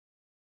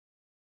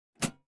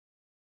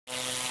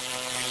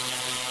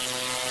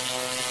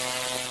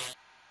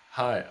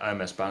Hi,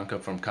 I'm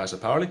Asbanker from Kaiser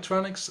Power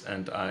Electronics,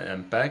 and I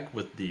am back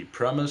with the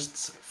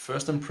promised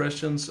first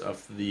impressions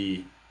of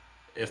the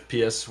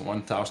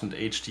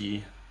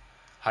FPS1000HD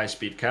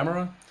high-speed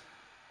camera.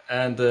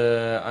 And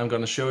I'm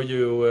gonna show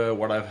you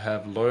what I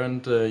have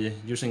learned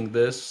using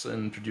this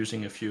and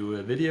producing a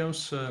few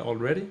videos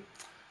already,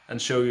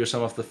 and show you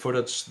some of the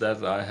footage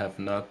that I have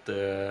not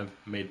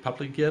made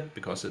public yet,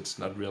 because it's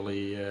not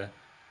really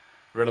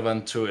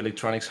relevant to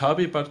electronics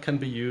hobby, but can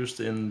be used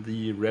in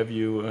the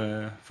review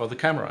for the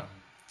camera.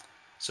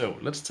 So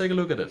let's take a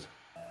look at it.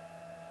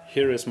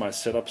 Here is my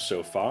setup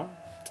so far.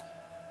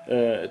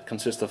 It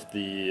consists of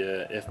the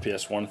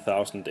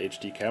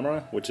FPS1000HD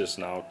camera, which is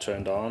now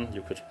turned on.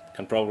 You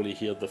can probably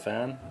hear the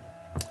fan.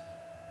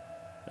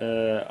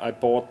 I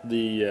bought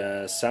the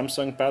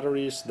Samsung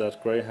batteries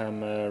that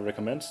Graham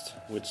recommends,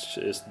 which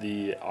is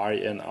the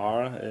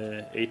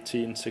INR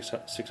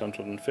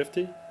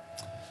 18650.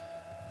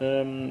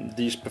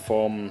 These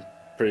perform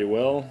pretty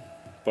well,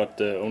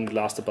 but only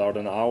last about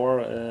an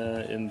hour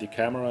in the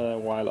camera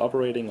while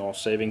operating or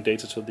saving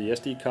data to the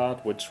SD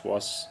card, which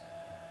was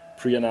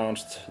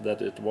pre-announced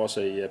that it was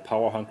a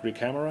power-hungry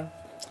camera.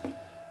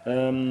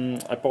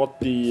 I bought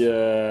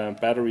the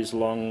batteries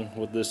along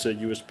with this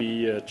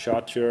USB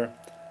charger,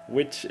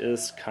 which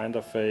is kind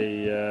of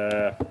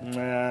a...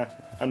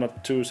 I'm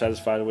not too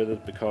satisfied with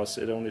it because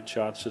it only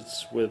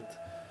charges with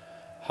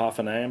half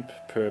an amp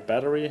per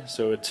battery,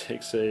 so it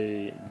takes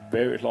a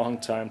very long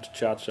time to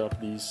charge up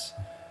these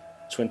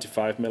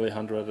 25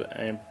 millihundred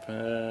amp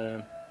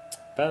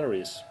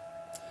batteries.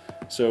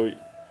 So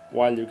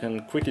while you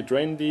can quickly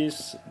drain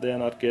these, they're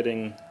not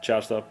getting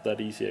charged up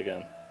that easy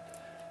again.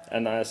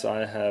 And as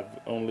I have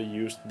only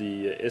used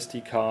the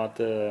SD card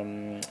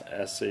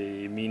as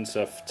a means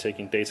of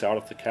taking data out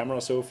of the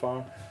camera so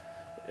far,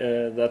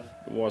 that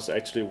was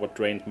actually what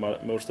drained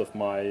most of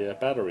my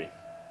battery.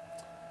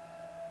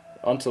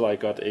 Until I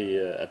got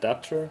a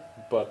adapter,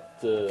 but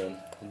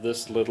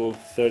this little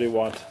 30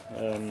 watt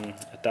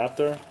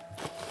adapter,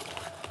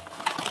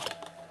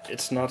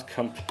 it's not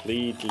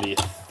completely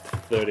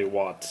 30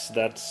 watts.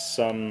 That's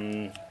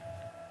some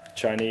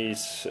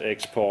Chinese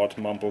export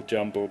mumble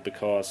jumble,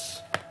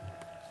 because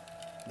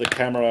the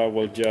camera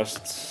will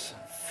just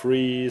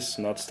freeze,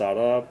 not start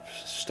up,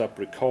 stop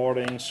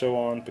recording, so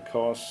on,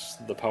 because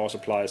the power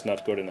supply is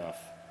not good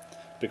enough.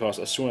 Because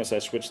as soon as I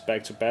switched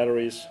back to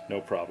batteries, no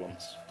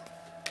problems.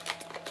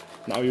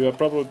 Now you have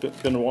probably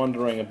been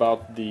wondering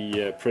about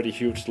the pretty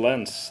huge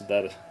lens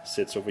that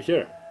sits over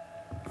here.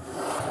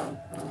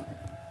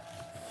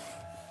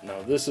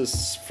 Now this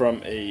is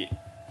from a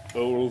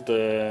old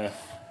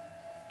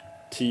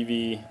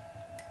TV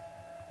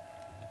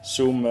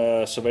zoom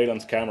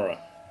surveillance camera.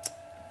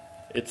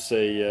 It's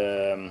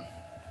a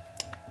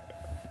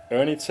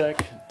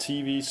Ernie-Tech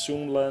TV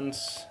zoom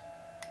lens,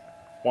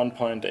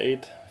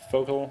 1.8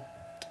 focal,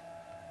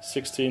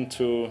 16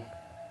 to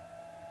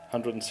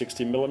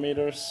 160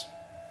 millimeters,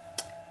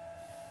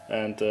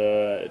 and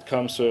it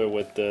comes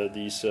with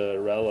these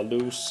rather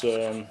loose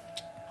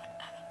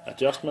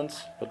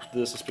adjustments, but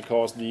this is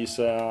because these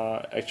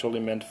are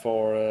actually meant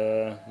for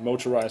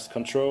motorized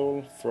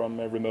control from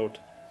a remote.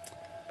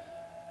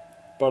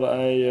 But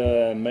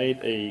I made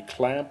a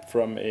clamp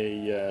from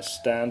a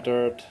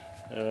standard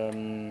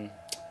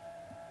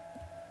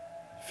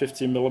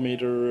 50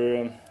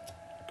 millimeter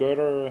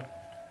girder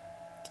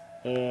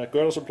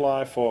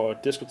supply for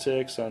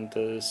discotheques and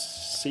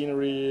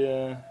scenery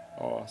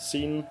or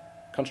scene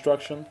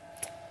construction.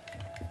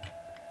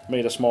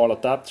 Made a small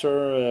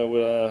adapter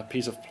with a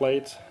piece of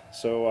plate,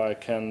 so I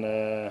can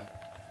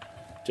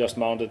just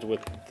mount it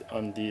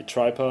on the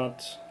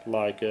tripod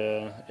like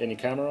any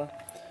camera.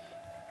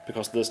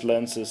 Because this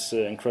lens is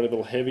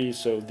incredibly heavy,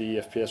 so the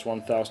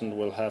FPS1000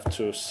 will have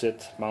to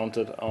sit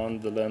mounted on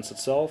the lens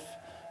itself,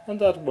 and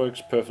that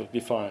works perfectly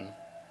fine.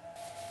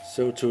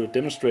 So to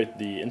demonstrate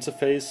the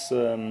interface,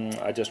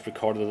 I just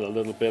recorded a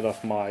little bit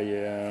of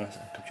my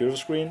computer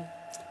screen.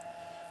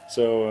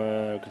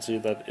 So you can see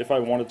that if I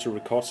wanted to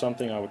record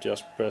something, I would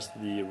just press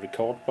the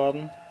record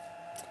button,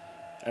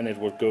 and it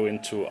would go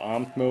into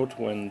armed mode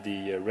when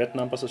the red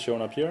numbers are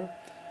shown up here.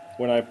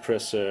 When I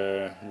press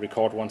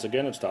record once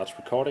again, it starts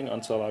recording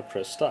until I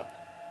press stop.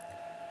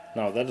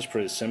 Now that is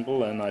pretty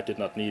simple, and I did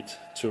not need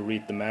to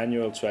read the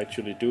manual to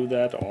actually do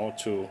that, or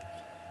to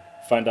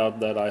find out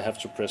that I have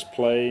to press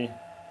play,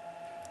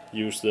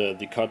 use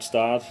the cut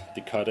start,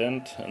 the cut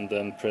end, and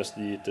then press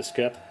the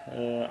diskette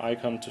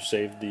icon to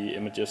save the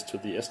images to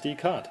the SD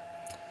card.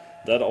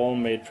 That all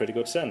made pretty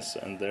good sense,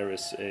 and there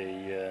is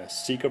a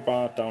seeker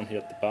bar down here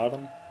at the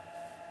bottom,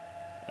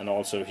 and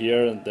also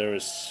here there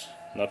is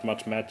not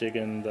much magic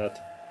in that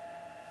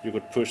you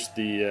could push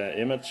the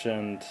image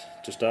and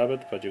to stop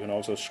it, but you can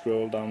also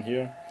scroll down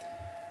here.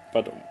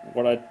 But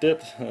what I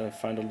did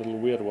find a little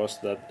weird was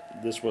that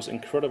this was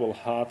incredibly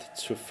hard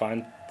to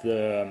find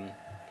the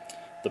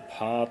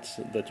part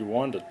that you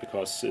wanted,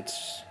 because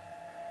it's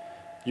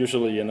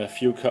usually in a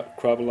few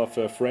couple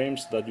of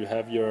frames that you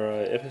have your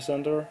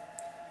epicenter.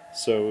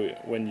 So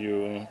when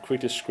you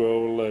quickly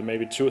scroll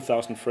maybe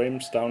 2000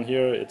 frames down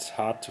here, it's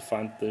hard to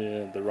find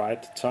the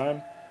right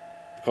time,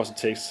 because it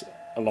takes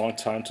a long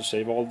time to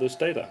save all this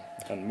data,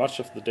 and much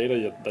of the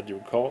data that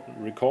you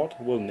record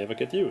will never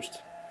get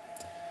used.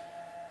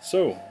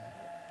 So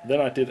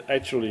then I did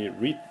actually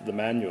read the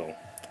manual.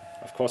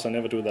 Of course I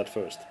never do that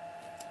first.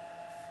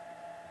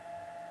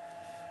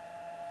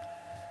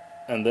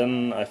 And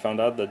then I found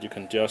out that you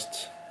can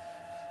just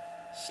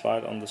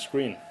slide on the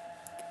screen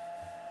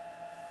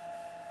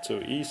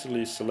to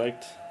easily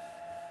select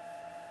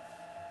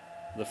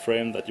the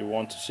frame that you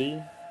want to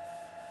see,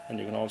 and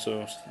you can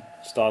also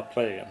start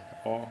playing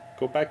or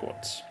go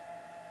backwards.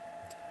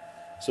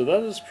 So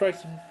that is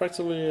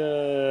practically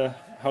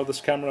how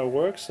this camera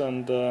works,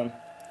 and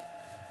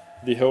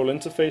the whole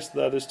interface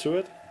that is to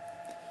it.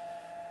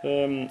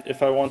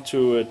 If I want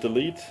to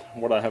delete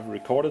what I have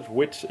recorded,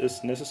 which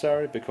is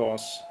necessary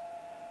because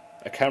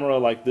a camera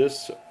like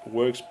this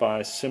works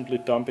by simply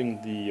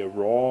dumping the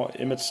raw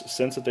image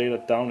sensor data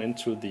down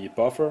into the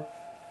buffer.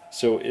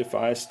 So if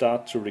I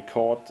start to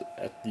record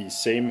at the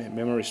same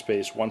memory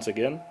space once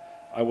again,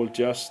 I will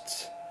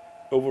just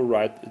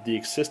overwrite the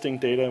existing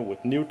data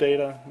with new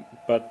data,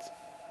 but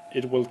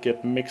it will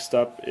get mixed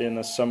up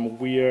in some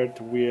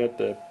weird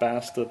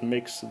bastard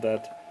mix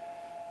that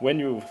when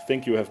you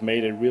think you have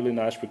made a really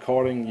nice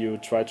recording, you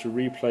try to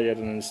replay it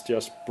and it's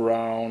just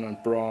brown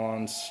and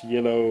bronze,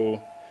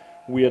 yellow,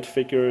 weird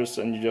figures,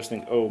 and you just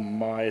think, oh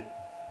my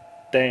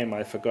damn,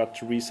 I forgot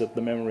to reset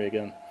the memory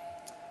again.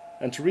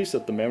 And to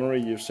reset the memory,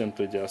 you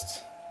simply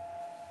just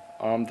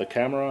arm the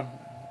camera,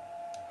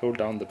 hold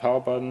down the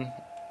power button,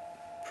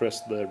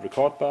 press the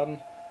record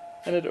button,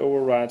 and it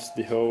overrides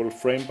the whole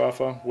frame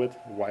buffer with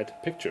white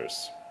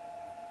pictures.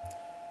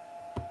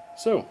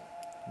 So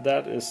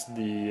that is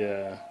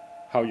the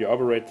how you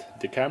operate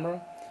the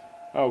camera.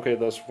 Okay,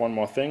 there's one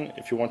more thing.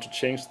 If you want to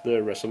change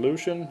the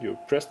resolution, you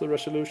press the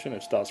resolution,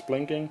 it starts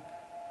blinking,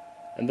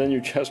 and then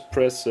you just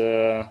press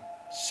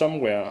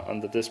somewhere on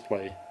the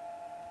display,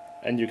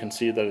 and you can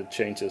see that it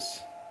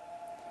changes.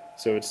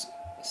 So it's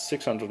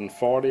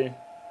 640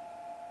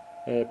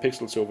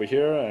 pixels over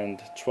here and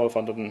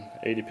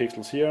 1280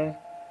 pixels here,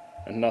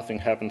 and nothing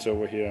happens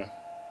over here.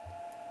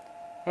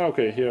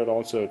 Okay, here it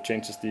also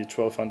changes the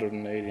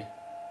 1280.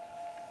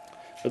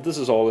 But this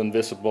is all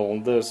invisible,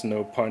 there's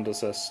no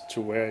pointers as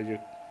to where you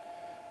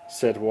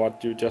set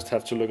what, you just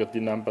have to look at the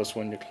numbers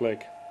when you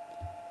click.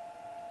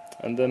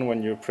 And then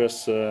when you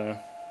press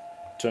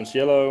turns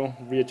yellow,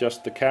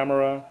 readjust the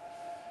camera.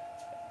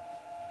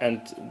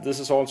 And this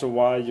is also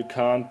why you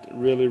can't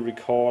really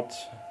record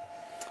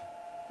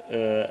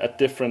at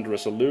different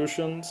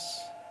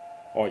resolutions,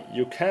 or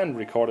you can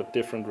record at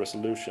different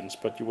resolutions,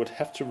 but you would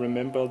have to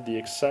remember the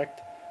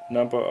exact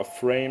number of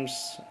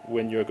frames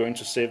when you're going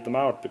to save them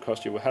out,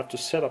 because you will have to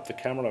set up the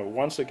camera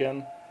once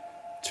again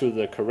to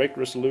the correct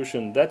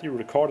resolution that you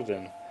recorded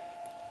in,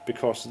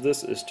 because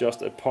this is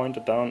just a pointer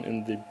down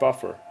in the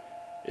buffer.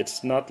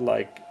 It's not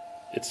like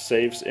it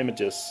saves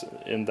images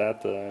in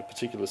that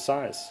particular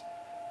size.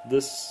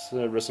 This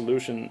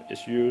resolution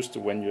is used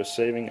when you're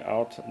saving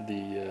out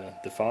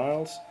the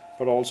files,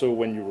 but also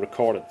when you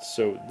record it.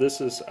 So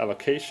this is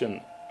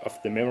allocation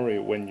of the memory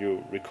when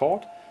you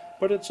record,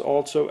 but it's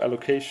also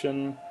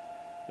allocation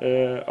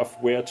of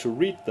where to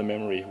read the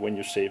memory when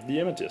you save the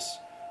images.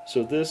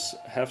 So this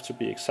have to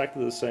be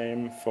exactly the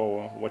same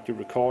for what you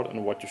record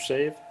and what you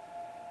save,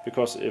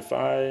 because if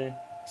I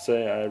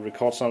say I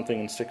record something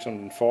in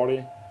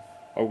 640,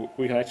 or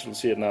we can actually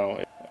see it now,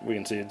 we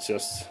can see it's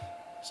just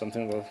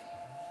something that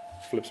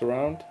flips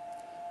around.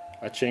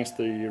 I change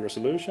the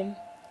resolution.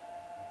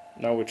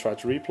 Now we try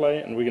to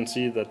replay, and we can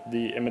see that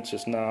the image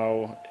is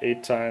now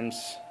 8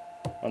 times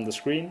on the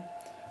screen.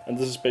 And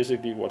this is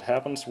basically what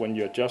happens when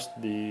you adjust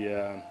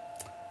the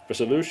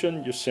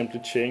resolution. You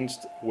simply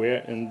changed where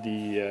in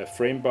the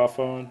frame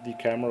buffer the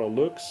camera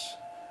looks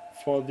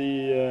for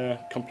the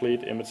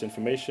complete image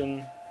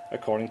information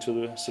according to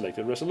the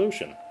selected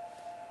resolution.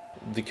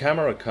 The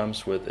camera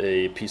comes with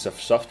a piece of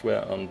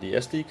software on the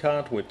SD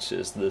card, which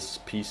is this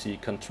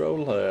PC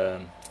control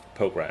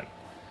program.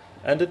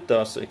 And it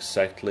does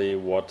exactly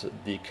what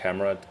the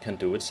camera can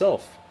do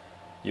itself.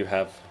 You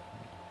have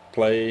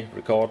play,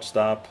 record,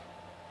 stop,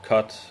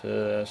 cut,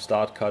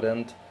 start, cut,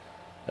 end,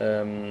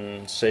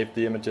 save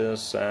the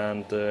images,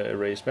 and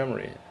erase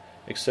memory.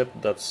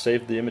 Except that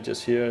save the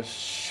images here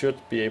should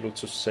be able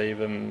to save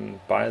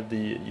them by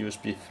the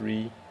USB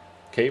 3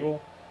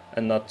 cable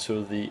and not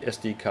to the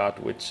SD card,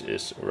 which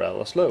is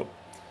rather slow.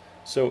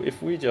 So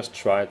if we just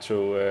try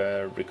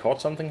to record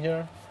something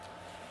here,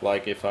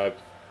 like if I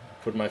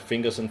put my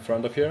fingers in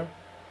front of here,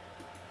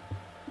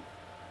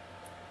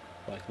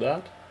 like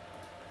that,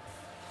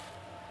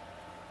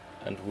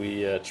 and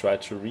we try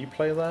to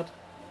replay that.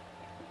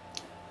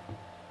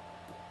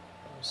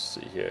 Let's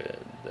see here,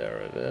 there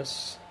it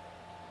is.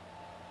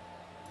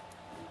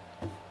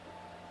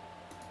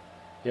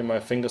 Here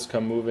my fingers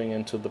come moving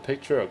into the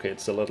picture. Okay,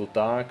 it's a little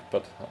dark,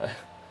 but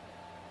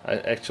I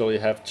actually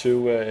have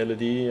 2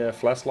 LED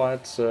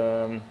flashlights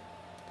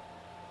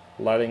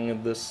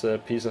lighting this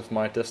piece of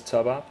my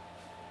desktop up.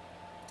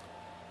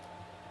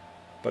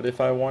 But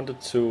if I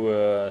wanted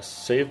to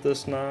save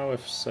this now,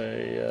 if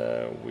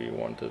say we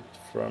want it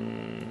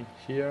from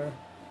here,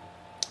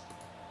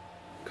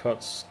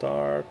 cut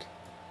start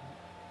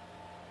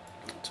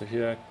to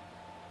here,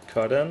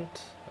 cut end,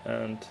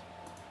 and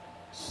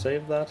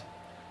save that.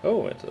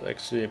 Oh, it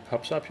actually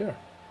pops up here.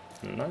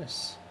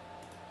 Nice.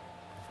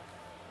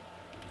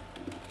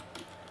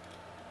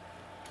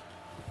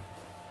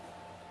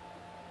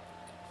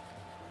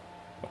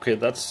 Okay,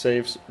 that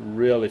saves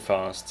really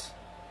fast.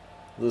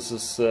 This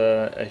is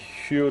a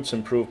huge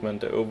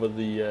improvement over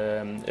the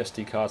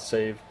SD card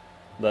save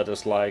that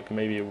is like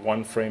maybe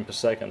 1 frame per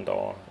second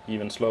or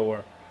even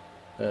slower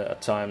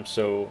at times.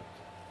 So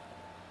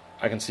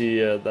I can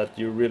see that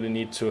you really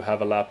need to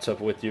have a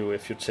laptop with you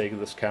if you take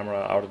this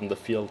camera out in the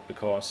field,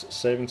 because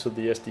saving to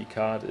the SD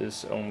card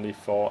is only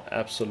for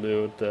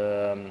absolute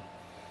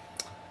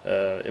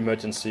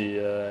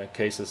emergency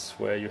cases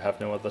where you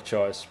have no other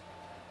choice,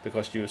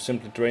 because you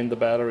simply drain the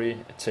battery.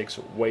 It takes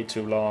way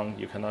too long.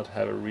 You cannot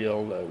have a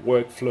real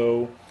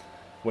workflow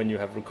when you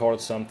have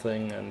recorded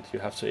something and you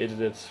have to edit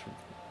it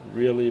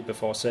really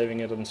before saving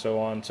it and so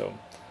on. So,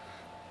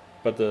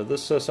 but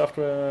this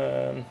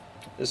software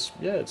is,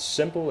 yeah, it's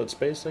simple, it's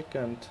basic,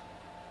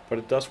 but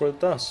it does what it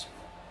does.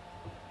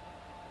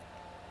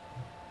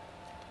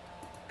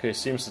 Okay,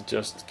 seems to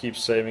just keep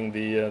saving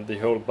the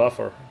whole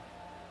buffer.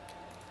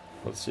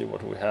 Let's see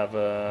what we have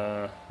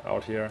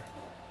out here.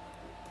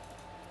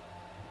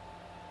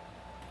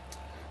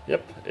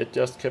 Yep, it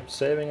just kept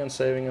saving and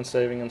saving and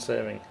saving and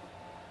saving.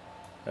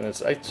 And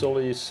it's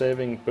actually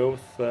saving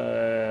both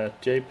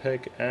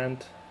JPEG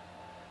and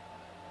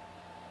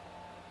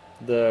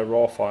the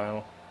RAW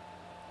file.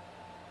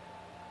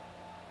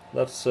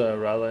 That's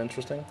rather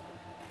interesting.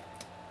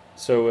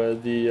 So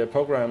the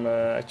program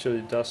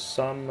actually does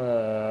some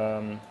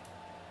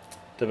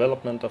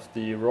development of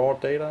the raw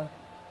data.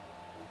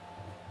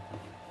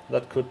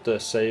 That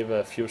could save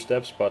a few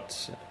steps,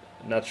 but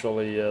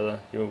naturally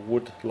you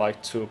would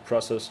like to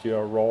process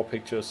your raw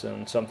pictures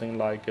in something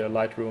like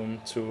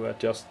Lightroom to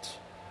adjust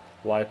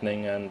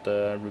lighting and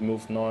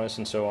remove noise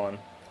and so on,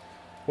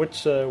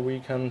 which we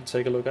can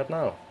take a look at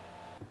now.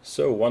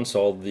 So once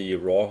all the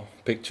raw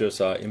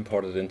pictures are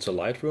imported into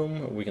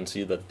Lightroom, we can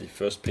see that the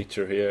first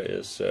picture here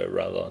is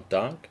rather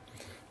dark.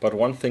 But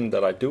one thing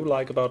that I do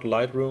like about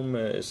Lightroom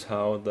is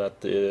how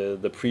that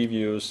the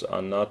previews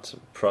are not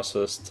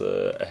processed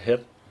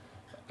ahead.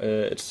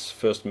 It's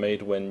first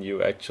made when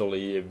you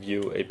actually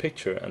view a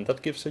picture, and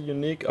that gives a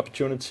unique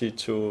opportunity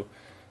to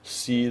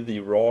see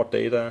the raw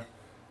data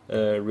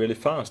really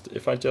fast.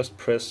 If I just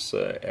press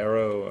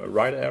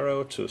right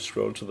arrow to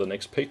scroll to the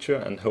next picture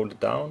and hold it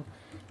down,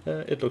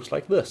 it looks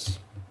like this.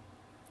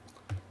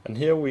 And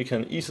here we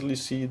can easily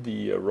see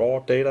the raw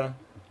data,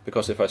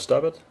 because if I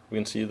stop it, we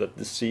can see that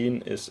the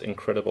scene is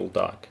incredibly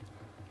dark.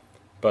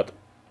 But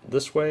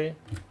this way,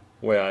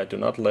 where I do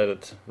not let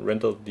it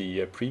render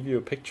the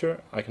preview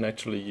picture, I can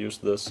actually use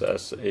this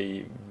as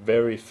a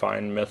very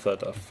fine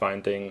method of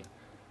finding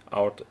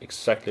out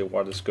exactly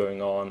what is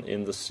going on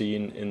in the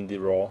scene in the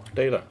raw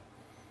data.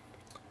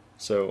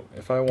 So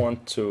if I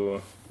want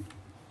to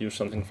use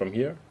something from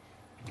here,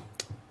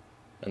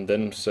 and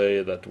then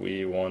say that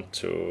we want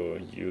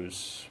to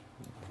use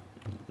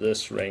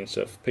this range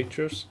of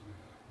pictures,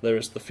 there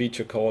is the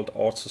feature called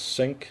Auto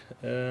Sync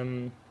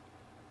in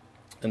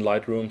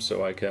Lightroom,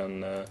 so I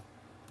can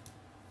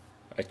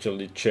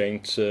actually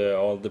change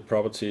all the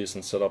properties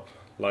and set up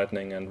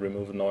lighting and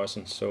remove noise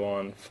and so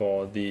on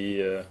for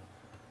the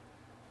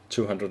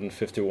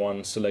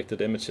 251 selected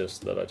images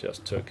that I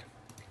just took.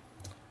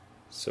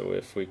 So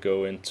if we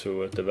go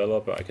into a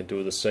developer, I can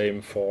do the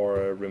same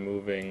for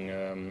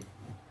removing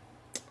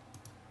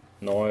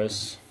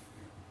noise,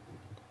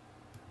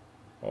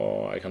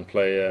 or I can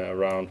play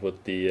around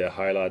with the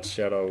highlights,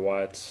 shadow,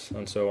 whites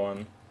and so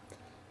on.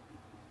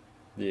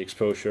 The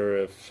exposure,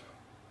 if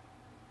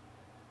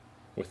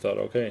we thought,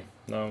 okay,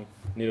 now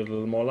need a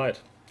little more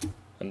light,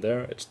 and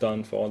there it's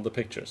done for all the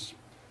pictures.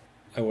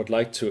 I would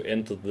like to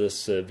end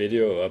this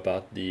video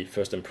about the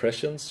first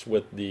impressions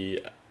with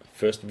the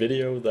first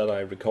video that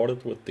I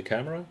recorded with the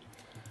camera,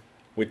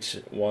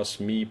 which was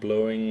me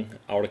blowing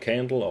out a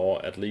candle,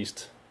 or at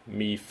least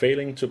me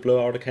failing to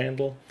blow out a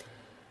candle.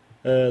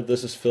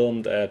 This is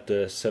filmed at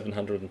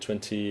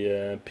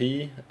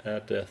 720p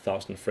at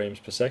 1000 frames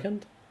per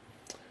second.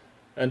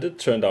 And it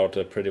turned out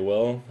pretty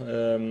well.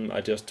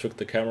 I just took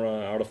the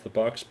camera out of the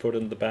box, put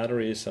in the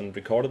batteries and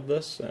recorded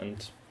this,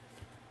 and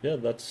yeah,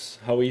 that's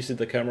how easy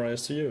the camera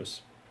is to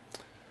use.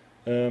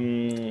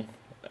 A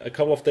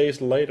couple of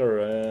days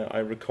later I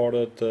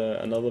recorded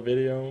another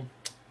video,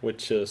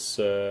 which is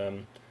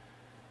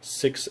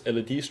 6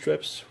 LED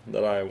strips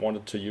that I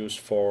wanted to use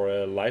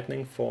for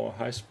lighting for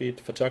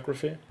high-speed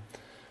photography.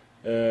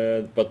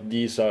 But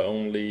these are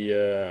only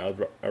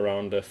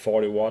around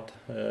 40 watt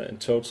in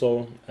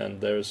total,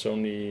 and there's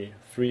only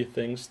 3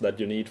 things that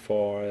you need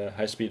for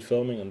high-speed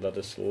filming, and that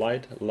is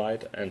light,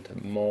 light and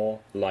more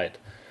light.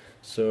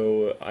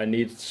 So I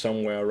need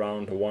somewhere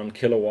around 1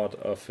 kilowatt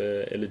of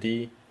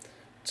LED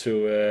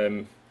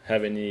to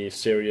have any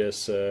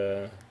serious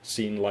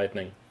scene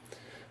lighting.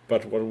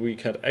 But what we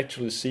can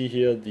actually see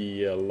here,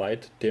 the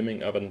light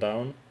dimming up and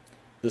down,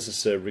 this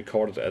is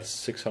recorded at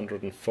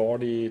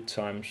 640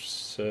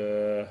 times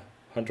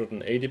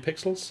 180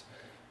 pixels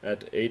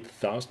at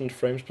 8000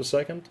 frames per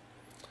second.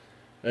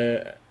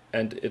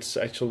 And it's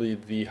actually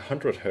the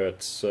 100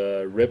 Hertz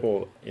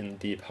ripple in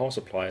the power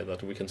supply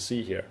that we can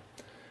see here,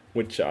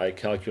 which I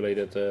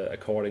calculated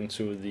according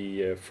to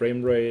the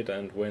frame rate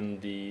and when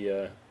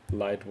the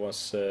light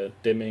was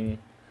dimming.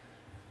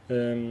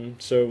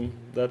 So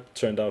that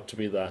turned out to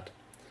be that,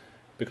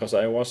 because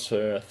I was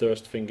at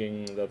first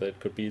thinking that it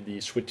could be the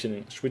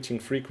switching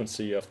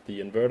frequency of the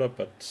inverter,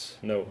 but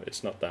no,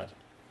 it's not that.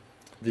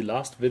 The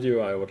last video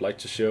I would like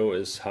to show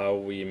is how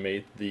we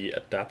made the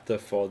adapter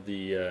for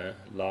the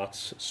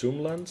large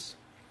zoom lens.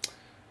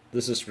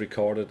 This is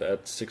recorded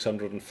at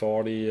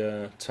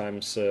 640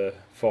 times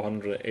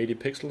 480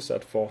 pixels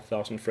at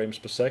 4000 frames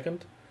per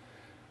second.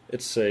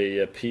 It's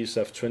a piece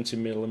of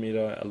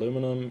 20mm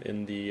aluminum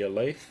in the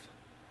lathe,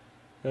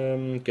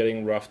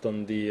 getting roughed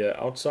on the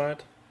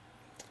outside.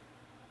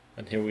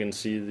 And here we can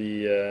see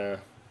the,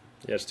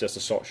 yeah, it's just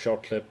a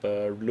short clip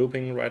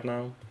looping right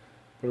now,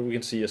 but we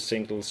can see a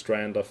single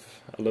strand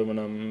of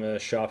aluminum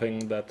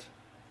sharpening that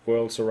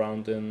whirls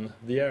around in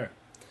the air.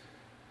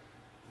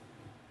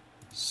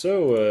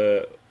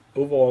 So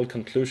overall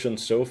conclusion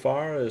so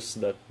far is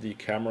that the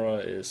camera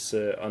is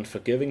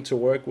unforgiving to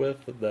work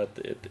with, that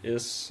it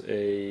is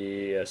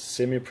a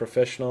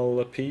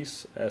semi-professional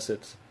piece as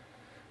it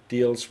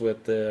deals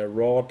with the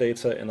raw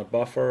data in a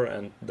buffer,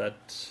 and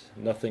that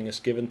nothing is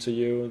given to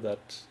you,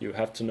 that you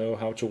have to know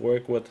how to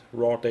work with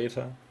raw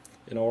data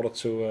in order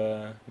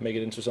to make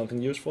it into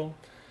something useful.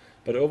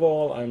 But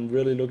overall, I'm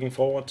really looking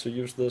forward to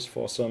use this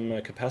for some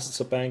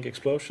capacitor bank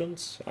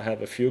explosions. I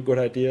have a few good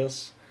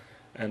ideas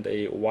and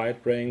a wide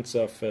range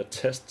of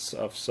tests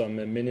of some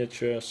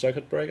miniature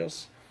circuit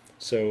breakers.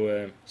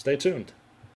 So stay tuned.